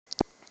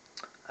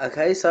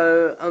Okay,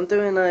 so I'm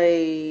doing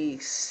a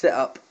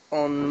setup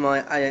on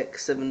my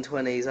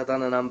AX720s. I've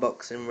done an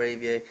unboxing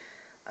review.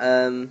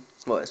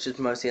 Well, it's just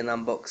mostly an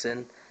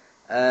unboxing.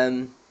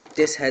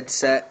 This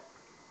headset,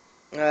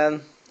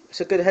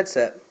 it's a good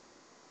headset.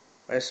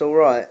 It's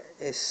alright.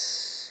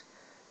 It's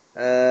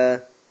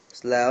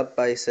loud,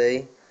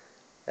 bassy.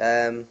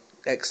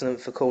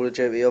 Excellent for Call of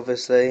Duty,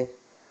 obviously.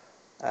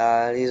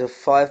 These are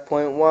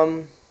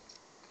 5.1.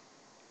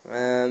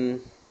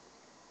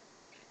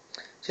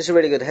 Just a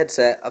really good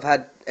headset. I've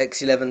had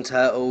X11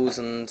 Turtles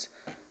and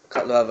a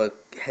couple of other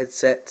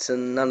headsets,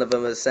 and none of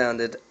them have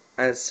sounded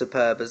as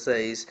superb as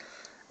these.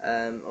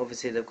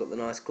 Obviously, they've got the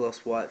nice gloss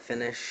white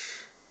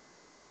finish.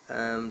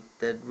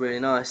 They're really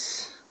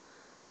nice.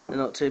 They're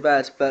not too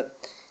bad,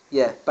 but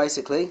yeah,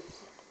 basically,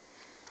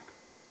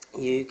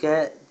 you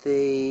get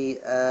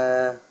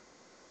the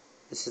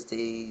this is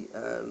the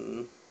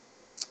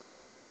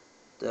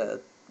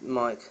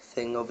mic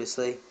thing,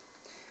 obviously.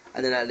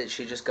 And then that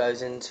literally just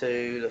goes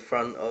into the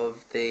front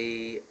of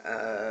the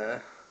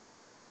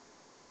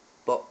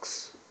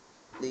box.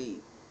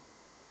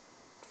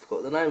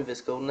 Forgot the name of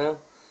it's called now.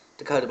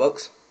 Decoder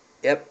box.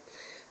 Yep.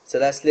 So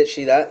that's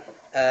literally that.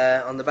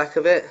 On the back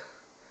of it,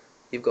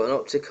 you've got an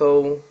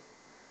optical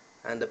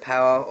and a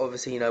power.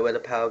 Obviously, you know where the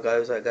power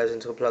goes. That goes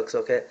into a plug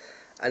socket.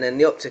 And then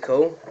the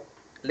optical,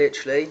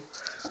 literally,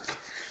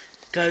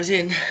 goes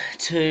in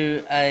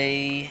to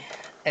a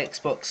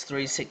Xbox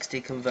 360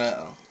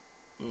 converter.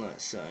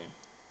 Like so.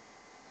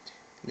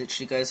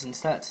 Literally goes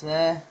into that to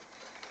there,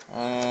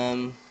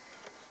 and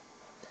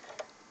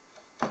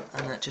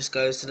that just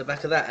goes to the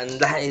back of that, and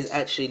that is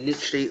actually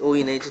literally all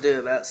you need to do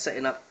about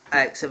setting up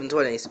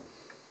AX720s.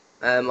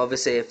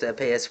 Obviously, if they're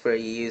PS3,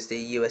 you use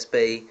the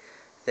USB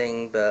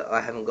thing, but I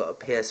haven't got a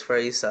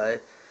PS3, so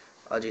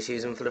I just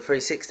use them for the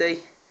 360.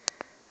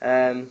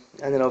 And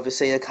then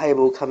obviously a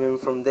cable coming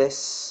from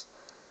this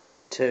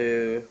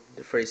to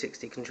the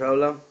 360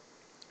 controller.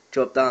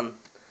 Job done.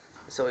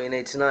 That's all you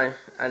need to know.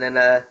 And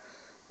then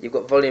you've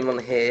got volume on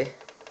here,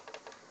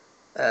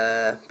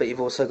 but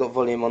you've also got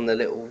volume on the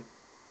little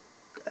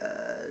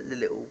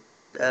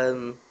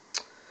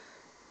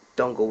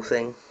dongle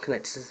thing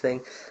connected to the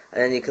thing,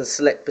 and then you can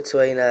select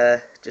between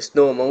just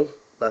normal,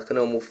 like a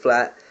normal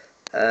flat,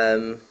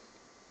 or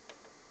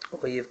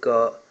you've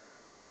got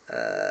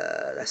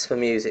that's for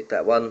music,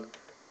 that one,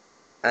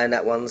 and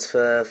that one's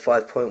for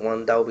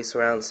 5.1 Dolby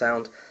surround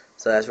sound,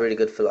 so that's really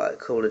good for like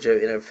Call of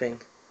Duty and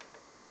everything.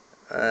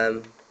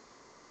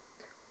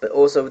 But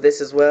also with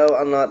this as well,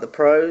 unlike the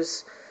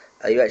Pros,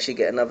 you actually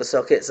get another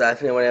socket, so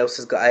if anyone else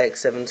has got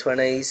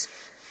AX720s,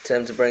 tell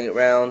them to bring it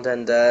round,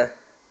 and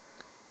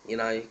you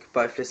know, you can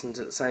both listen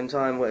to it at the same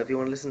time, whatever you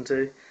want to listen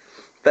to.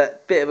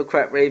 But bit of a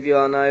crap review,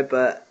 I know,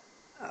 but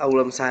all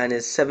I'm saying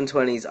is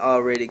 720s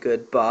are really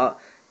good, but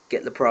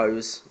get the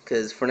Pros,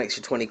 because for an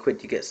extra 20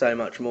 quid you get so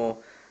much more.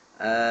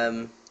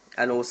 And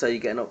also you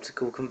get an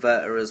optical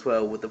converter as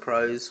well with the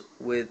Pros.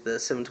 With the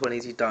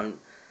 720s you don't.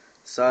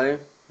 So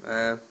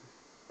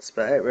that's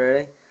about it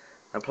really.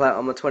 I play it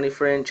on my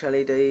 23-inch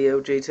LED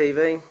LG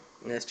TV,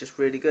 and it's just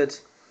really good.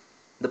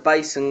 The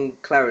bass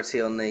and clarity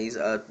on these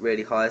are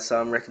really high, so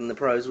I'm reckoning the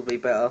Pros will be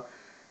better.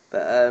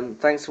 But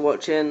thanks for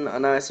watching. I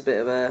know it's a bit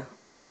of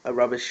a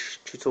rubbish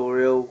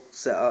tutorial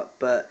setup,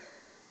 but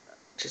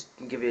just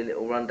give you a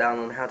little rundown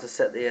on how to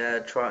set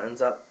the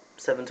Trittons up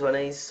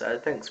 720s. So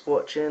thanks for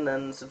watching,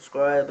 and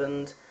subscribe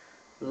and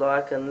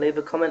like and leave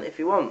a comment if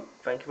you want.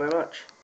 Thank you very much.